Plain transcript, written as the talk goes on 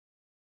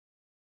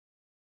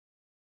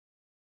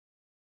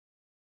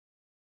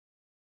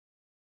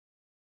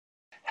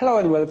Hello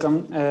and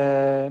welcome.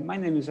 My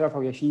name is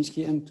Rafał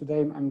Jasiński, and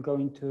today I'm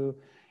going to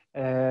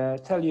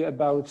tell you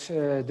about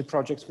the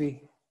projects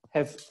we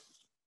have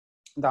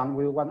done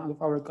with one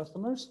of our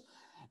customers.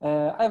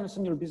 I am a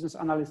senior business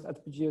analyst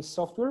at PGS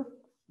Software.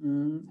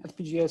 At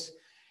PGS,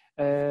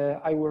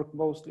 I work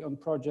mostly on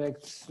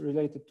projects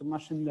related to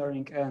machine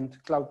learning and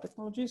cloud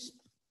technologies.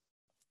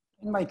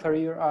 In my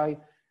career, I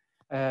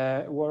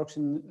worked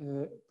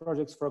in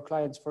projects for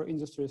clients for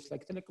industries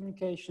like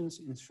telecommunications,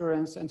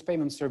 insurance, and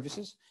payment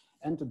services.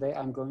 And today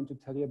I'm going to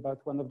tell you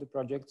about one of the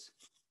projects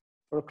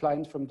for a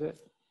client from the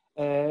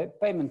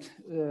payment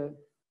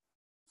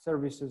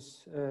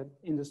services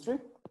industry.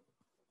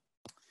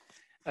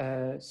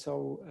 Let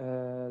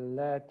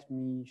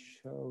me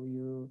show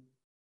you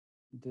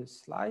the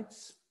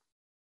slides.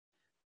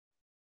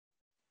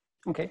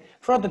 Okay,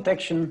 fraud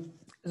detection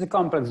is a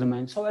complex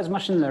domain. So as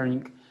machine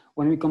learning,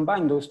 when we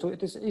combine those two,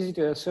 it is easy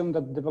to assume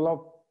that the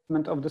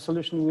development of the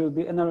solution will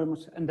be an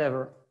enormous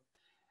endeavor.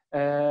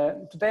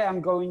 Today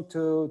I'm going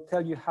to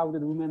tell you how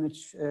did we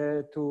manage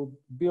to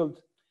build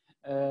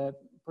a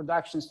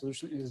production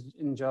solution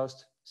in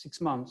just 6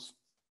 months.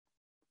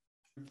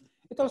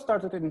 It all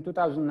started in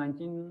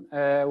 2019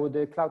 with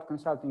the cloud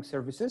consulting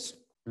services.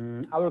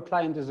 Our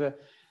client is a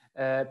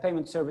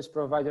payment service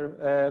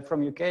provider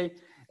from UK.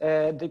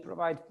 They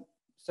provide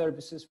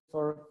services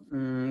for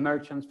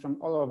merchants from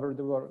all over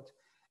the world.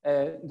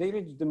 They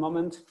reached the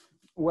moment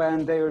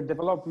when their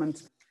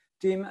development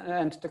team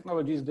and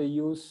technologies they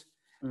use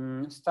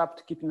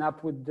stopped keeping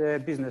up with the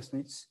business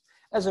needs.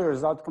 As a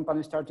result,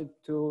 companies started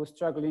to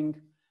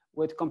struggling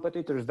with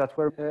competitors that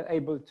were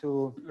able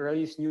to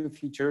release new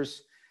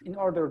features. In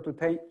order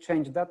to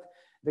change that,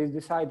 they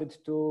decided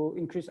to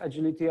increase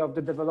agility of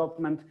the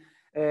development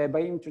by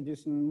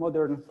introducing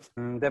modern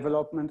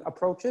development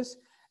approaches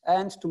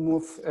and to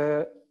move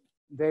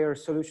their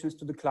solutions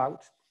to the cloud.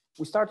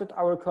 We started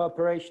our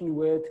cooperation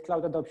with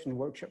Cloud Adoption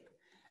Workshop.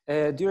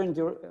 During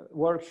the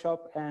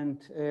workshop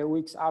and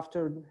weeks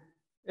after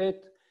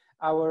it,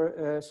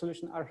 our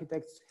solution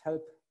architects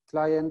help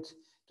client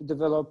to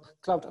develop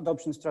cloud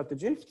adoption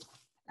strategy.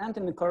 And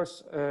in the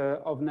course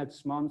of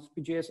next month,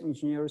 PGS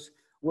engineers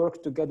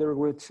work together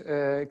with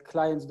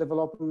client's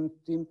development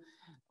team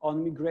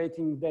on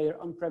migrating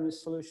their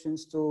on-premise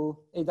solutions to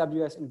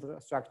AWS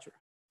infrastructure.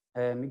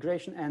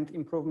 Migration and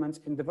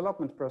improvements in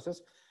development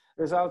process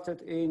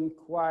resulted in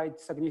quite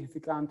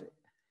significant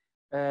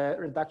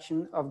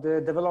reduction of the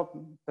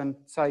development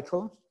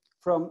cycle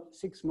from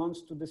 6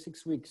 months to the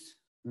 6 weeks.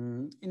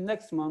 In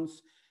next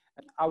months,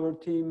 our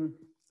team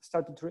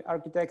started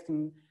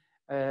re-architecting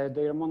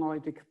their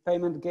monolithic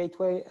payment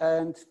gateway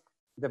and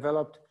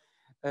developed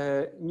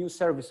new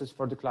services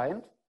for the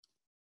client.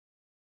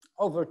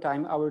 Over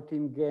time, our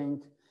team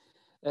gained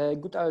a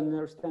good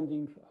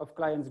understanding of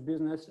client's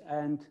business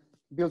and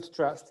built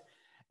trust.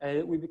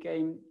 We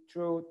became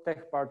true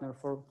tech partner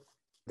for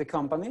the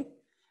company.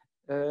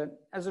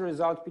 As a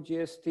result,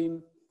 PGS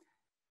team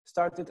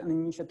started an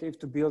initiative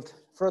to build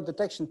fraud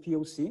detection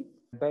POC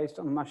based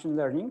on machine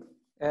learning,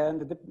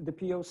 and the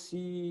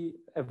POC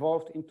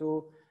evolved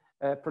into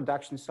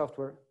production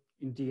software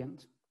in the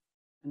end.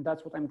 And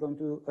that's what I'm going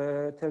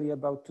to tell you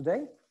about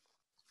today.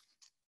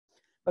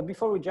 But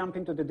before we jump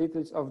into the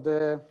details of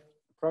the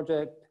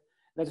project,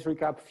 let's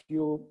recap a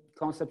few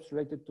concepts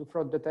related to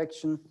fraud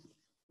detection.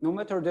 No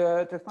matter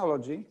the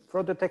technology,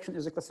 fraud detection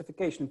is a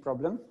classification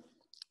problem.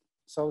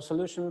 So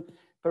solution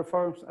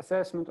performs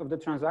assessment of the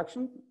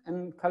transaction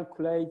and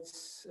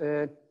calculates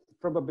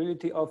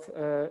probability of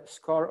a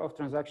score of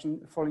transaction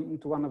falling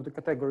into one of the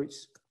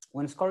categories.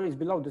 When score is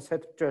below the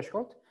set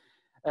threshold,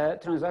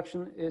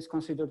 transaction is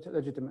considered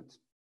legitimate.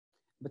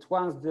 But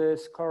once the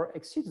score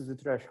exceeds the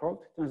threshold,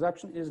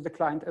 transaction is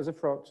declined as a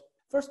fraud.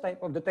 First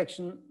type of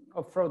detection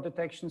of fraud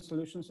detection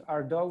solutions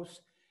are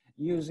those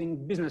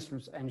using business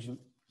rules engine.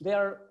 They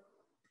are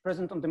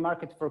present on the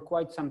market for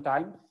quite some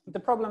time. The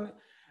problem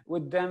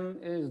with them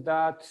is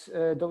that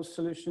those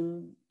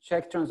solutions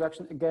check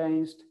transaction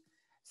against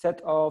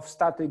set of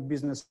static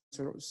business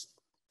rules,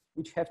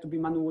 which have to be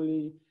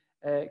manually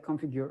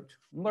configured.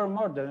 More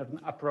modern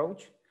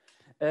approach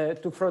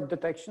to fraud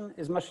detection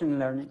is machine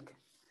learning.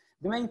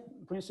 The main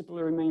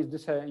principle remains the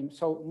same.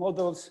 So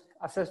models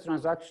assess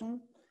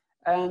transaction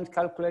and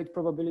calculate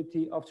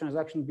probability of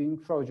transaction being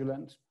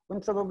fraudulent.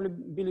 When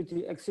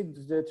probability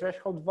exceeds the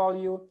threshold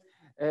value,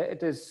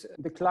 it is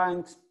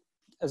declined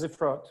as a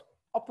fraud.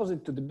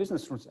 Opposite to the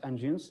business rules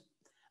engines,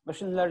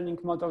 machine learning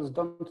models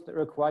don't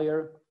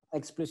require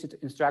explicit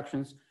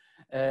instructions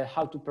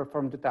how to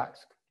perform the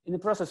task. In the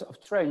process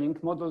of training,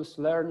 models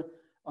learn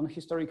on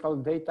historical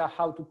data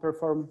how to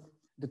perform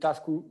the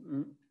task we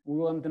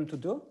want them to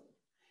do.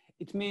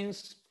 It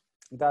means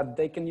that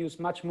they can use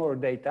much more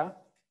data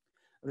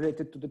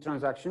related to the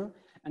transaction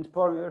and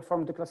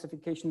perform the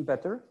classification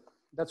better.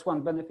 That's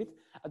one benefit.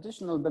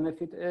 Additional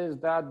benefit is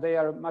that they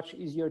are much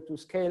easier to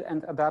scale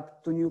and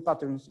adapt to new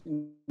patterns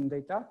in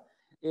data.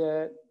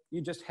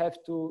 You just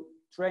have to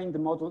train the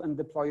model and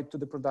deploy it to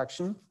the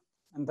production,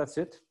 and that's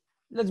it.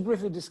 Let's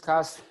briefly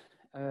discuss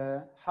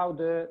how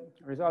the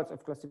results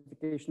of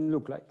classification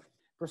look like.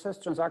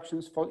 processed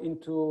transactions fall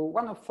into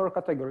one of four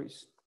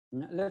categories.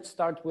 Let's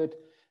start with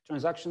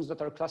transactions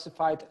that are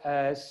classified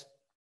as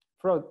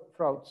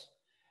frauds.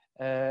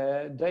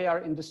 They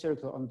are in the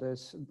circle on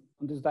this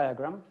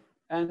diagram.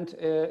 And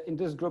in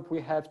this group, we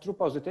have true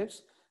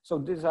positives. So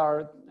these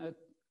are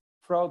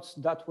frauds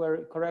that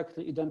were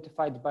correctly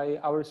identified by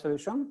our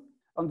solution.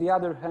 On the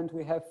other hand,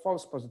 we have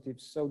false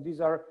positives. So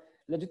these are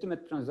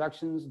legitimate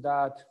transactions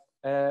that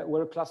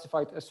were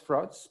classified as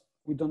frauds.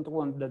 We don't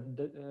want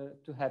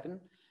that to happen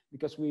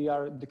because we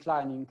are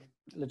declining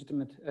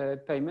legitimate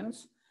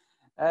payments.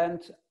 And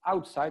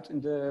outside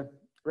in the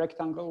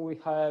rectangle, we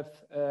have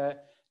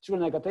true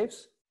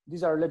negatives.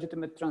 These are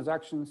legitimate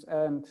transactions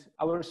and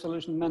our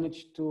solution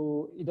managed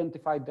to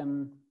identify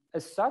them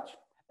as such,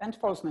 and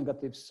false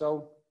negatives.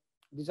 So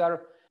these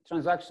are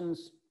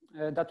transactions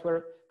that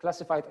were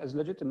classified as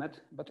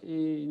legitimate, but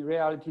in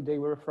reality, they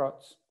were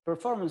frauds.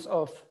 Performance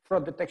of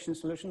fraud detection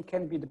solution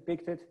can be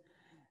depicted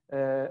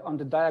on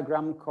the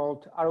diagram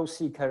called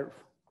ROC curve.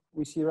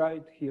 We see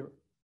right here.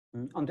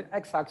 On the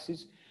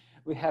x-axis,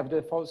 we have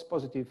the false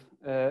positive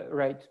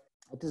rate.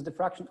 It is the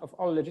fraction of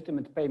all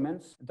legitimate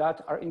payments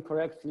that are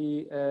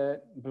incorrectly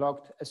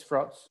blocked as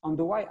frauds. On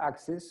the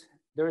y-axis,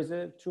 there is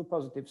a true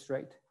positives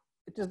rate.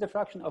 It is the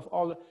fraction of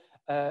all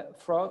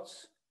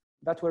frauds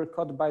that were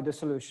caught by the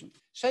solution.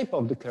 Shape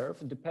of the curve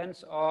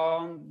depends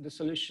on the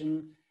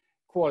solution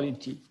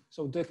quality.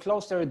 So the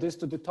closer it is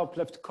to the top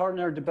left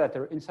corner, the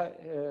better.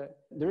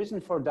 The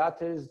reason for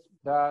that is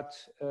that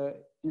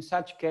in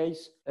such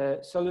case,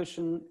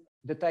 solution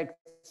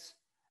detects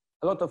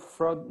a lot of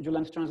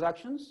fraudulent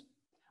transactions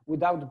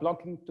without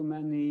blocking too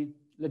many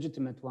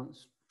legitimate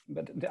ones.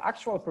 But the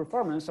actual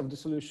performance of the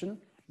solution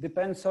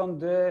depends on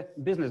the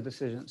business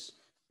decisions.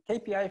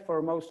 KPI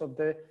for most of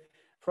the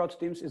fraud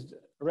teams is the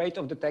rate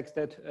of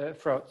detected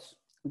frauds.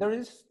 There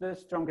is the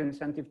strong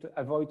incentive to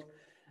avoid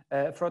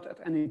fraud at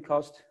any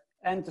cost,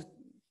 and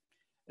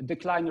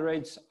decline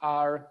rates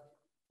are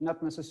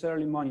not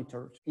necessarily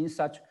monitored. In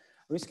such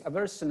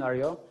risk-averse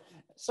scenario,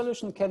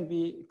 solution can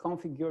be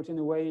configured in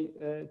a way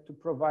to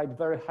provide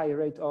very high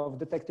rate of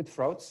detected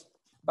frauds,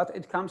 but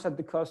it comes at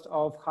the cost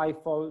of high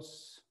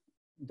false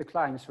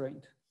declines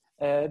rate.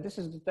 This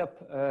is the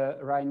top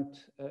right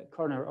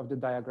corner of the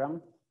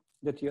diagram,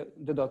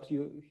 the dot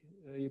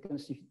you can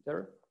see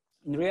there.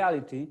 In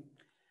reality,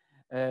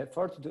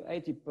 40 to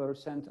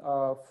 80%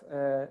 of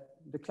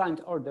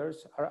declined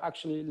orders are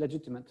actually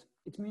legitimate.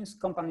 It means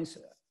companies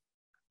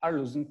are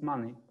losing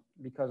money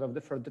because of the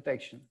fraud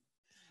detection.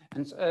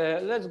 And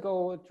let's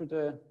go to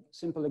the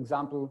simple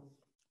example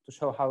to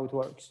show how it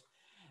works.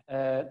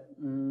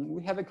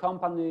 We have a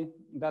company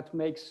that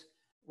makes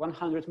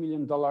 $100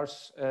 million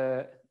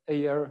a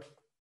year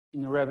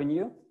in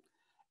revenue,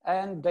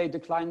 and they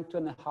decline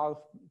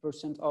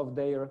 2.5% of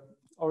their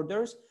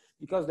orders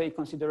because they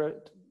consider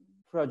it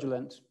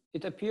fraudulent.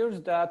 It appears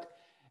that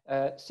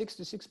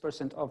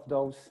 66% of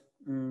those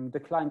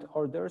declined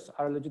orders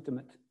are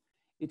legitimate.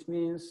 It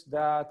means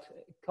that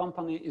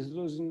company is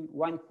losing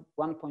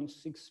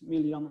 1.6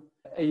 million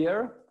a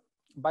year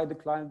by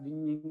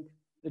declining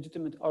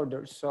legitimate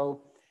orders.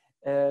 So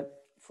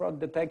fraud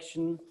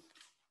detection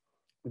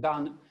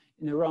done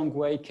in the wrong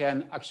way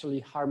can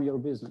actually harm your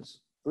business.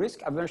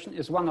 Risk aversion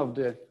is one of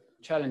the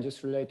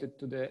challenges related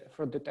to the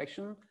fraud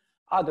detection.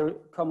 Other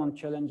common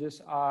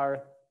challenges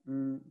are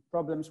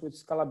problems with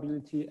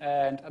scalability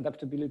and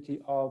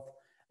adaptability of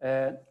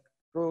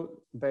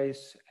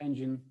rule-based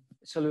engine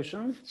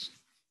solutions,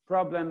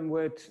 problem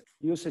with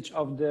usage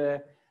of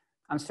the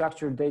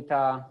unstructured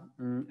data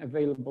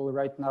available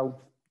right now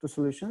to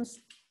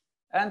solutions,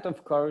 and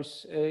of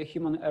course,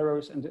 human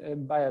errors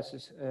and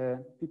biases.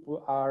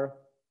 People are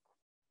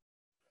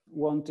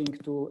wanting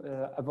to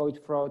avoid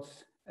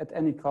frauds at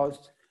any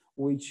cost,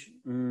 which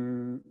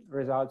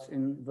results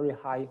in very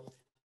high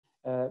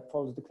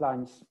false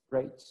declines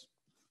rates.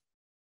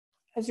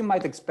 As you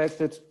might expect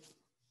it,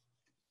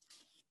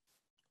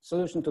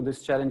 solution to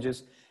these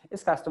challenges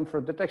is custom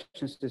fraud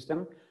detection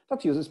system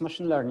that uses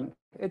machine learning.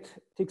 It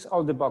ticks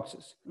all the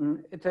boxes.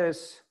 It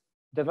is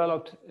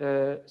developed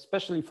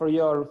especially for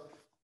your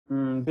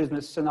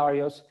business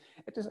scenarios.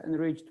 It is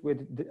enriched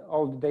with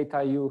all the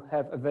data you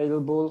have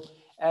available,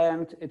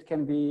 and it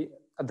can be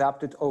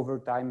adapted over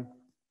time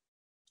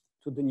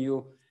to the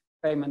new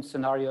payment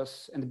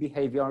scenarios and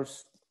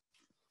behaviors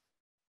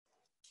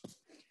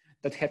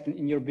that happen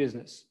in your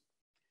business.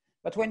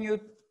 But when you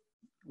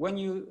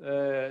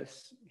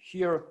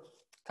hear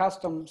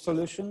custom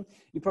solution,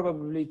 you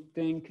probably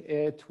think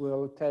it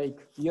will take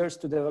years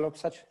to develop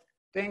such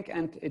thing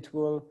and it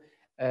will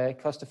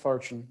cost a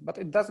fortune. But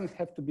it doesn't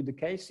have to be the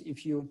case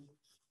if you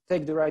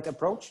take the right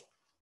approach,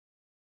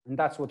 and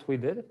that's what we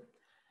did.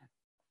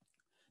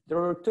 There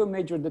were two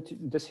major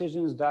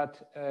decisions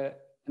that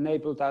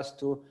enabled us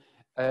to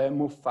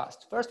move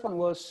fast. First one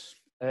was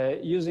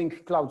using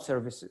cloud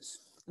services.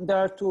 And there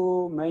are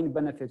two main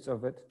benefits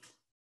of it.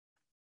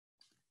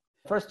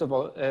 First of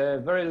all,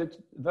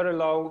 very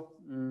low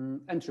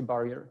entry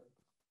barrier.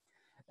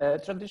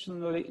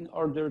 Traditionally, in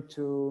order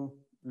to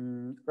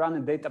run a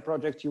data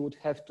project, you would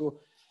have to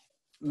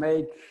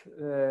make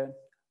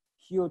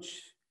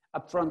huge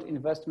upfront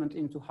investment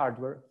into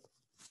hardware.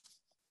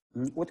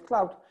 With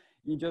cloud,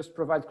 you just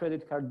provide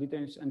credit card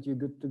details and you're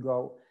good to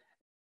go.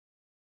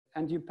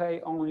 And you pay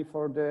only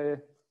for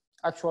the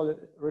actual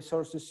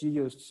resources you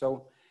used.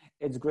 So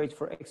it's great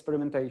for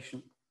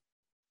experimentation.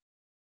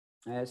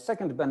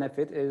 Second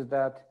benefit is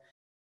that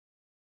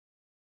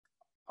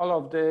all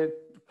of the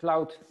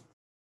cloud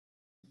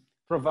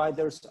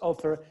providers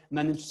offer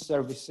managed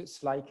services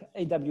like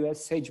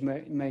AWS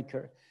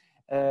SageMaker.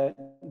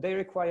 They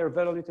require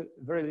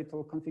very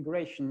little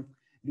configuration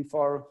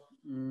before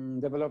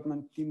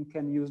development team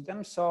can use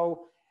them.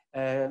 So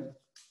it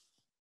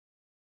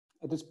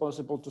is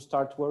possible to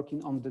start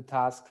working on the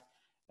task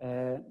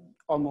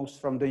almost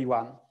from day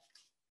one.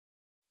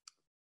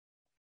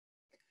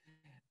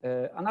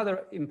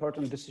 Another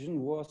important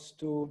decision was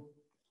to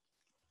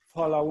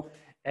follow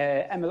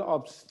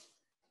MLOps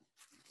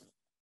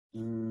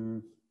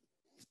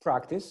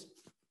practice.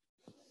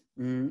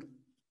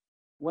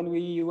 When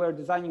we were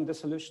designing the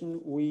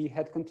solution, we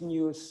had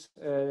continuous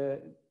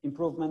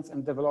improvements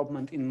and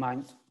development in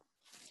mind.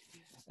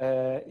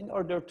 In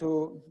order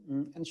to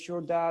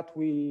ensure that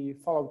we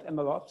followed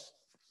MLOps,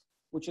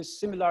 which is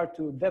similar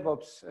to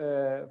DevOps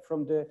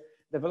from the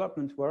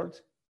development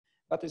world,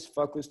 but is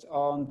focused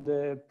on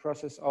the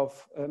process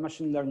of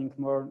machine learning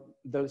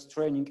models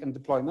training and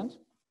deployment.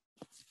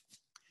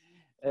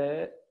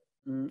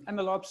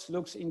 MLOps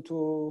looks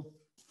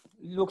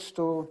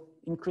to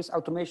increase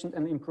automation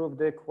and improve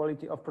the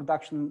quality of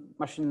production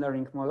machine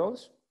learning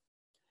models.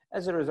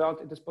 As a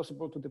result, it is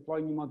possible to deploy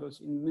new models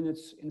in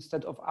minutes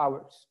instead of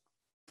hours.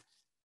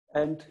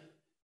 And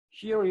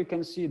here you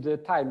can see the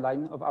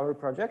timeline of our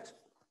project.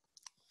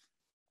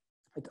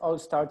 It all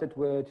started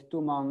with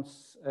 2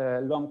 months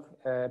long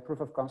proof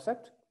of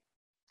concept.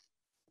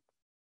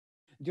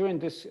 During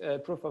this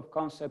proof of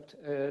concept,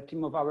 a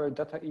team of our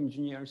data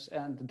engineers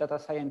and data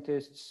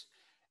scientists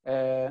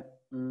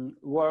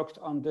worked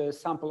on the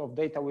sample of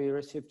data we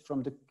received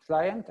from the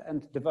client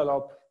and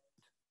developed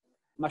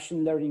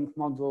machine learning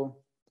model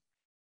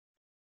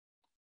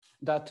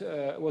that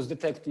was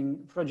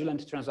detecting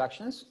fraudulent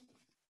transactions.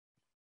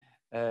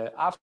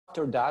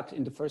 After that,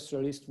 in the first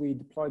release, we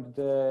deployed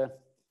the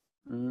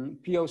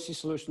POC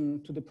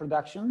solution to the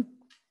production.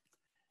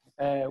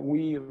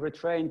 We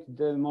retrained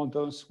the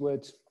models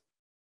with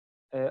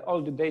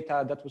all the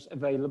data that was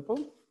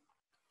available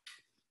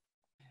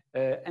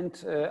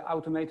and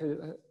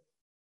automated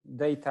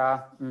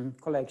data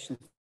collection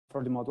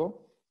for the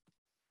model.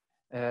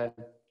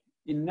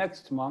 In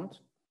next month,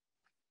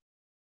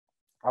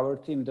 our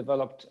team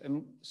developed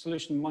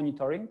solution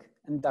monitoring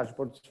and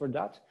dashboards for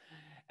that,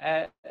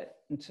 and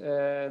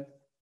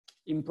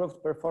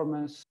improved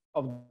performance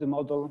of the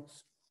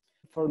models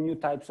for new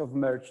types of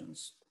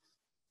merchants.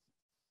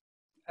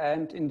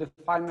 And in the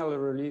final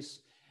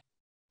release,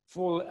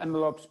 full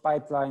MLOps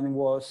pipeline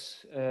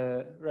was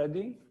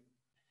ready,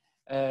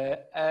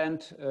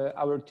 and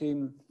our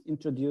team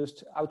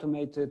introduced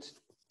automated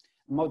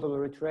model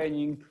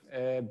retraining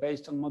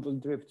based on model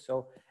drift.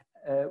 So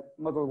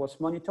model was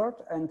monitored,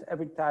 and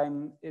every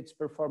time its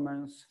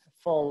performance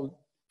fell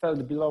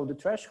below the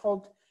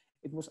threshold,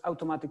 it was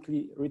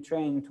automatically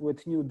retrained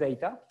with new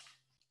data.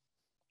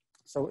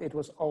 So it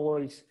was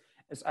always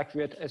as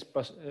accurate as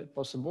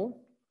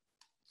possible.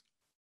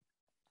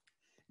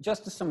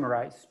 Just to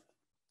summarize,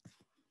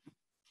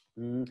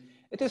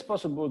 it is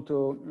possible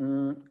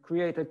to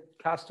create a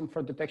custom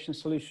fraud detection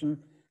solution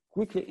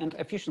quickly and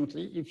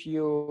efficiently if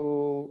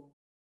you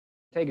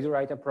take the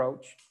right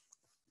approach.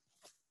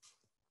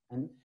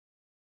 And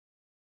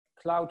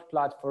cloud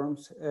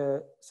platforms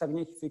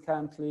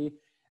significantly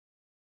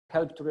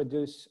help to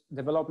reduce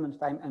development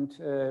time and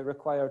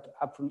required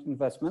upfront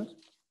investment.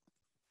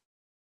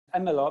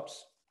 MLOps,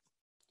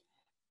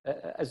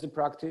 as the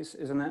practice,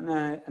 is an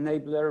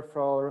enabler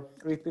for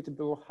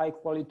repeatable,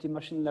 high-quality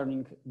machine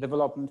learning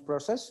development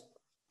process,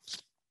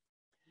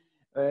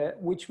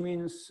 which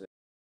means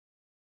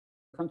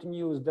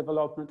continuous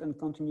development and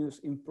continuous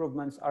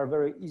improvements are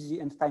very easy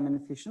and time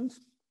efficient.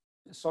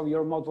 So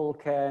your model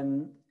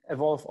can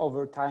evolve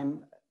over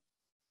time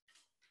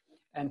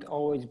and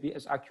always be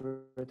as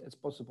accurate as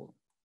possible.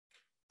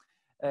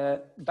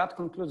 That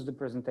concludes the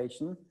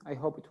presentation. I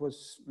hope it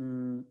was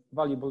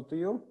valuable to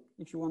you.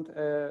 If you want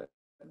to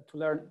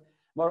learn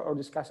more or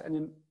discuss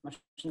any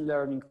machine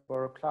learning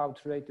or cloud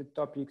related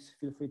topics,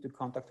 feel free to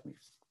contact me.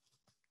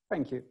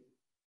 Thank you.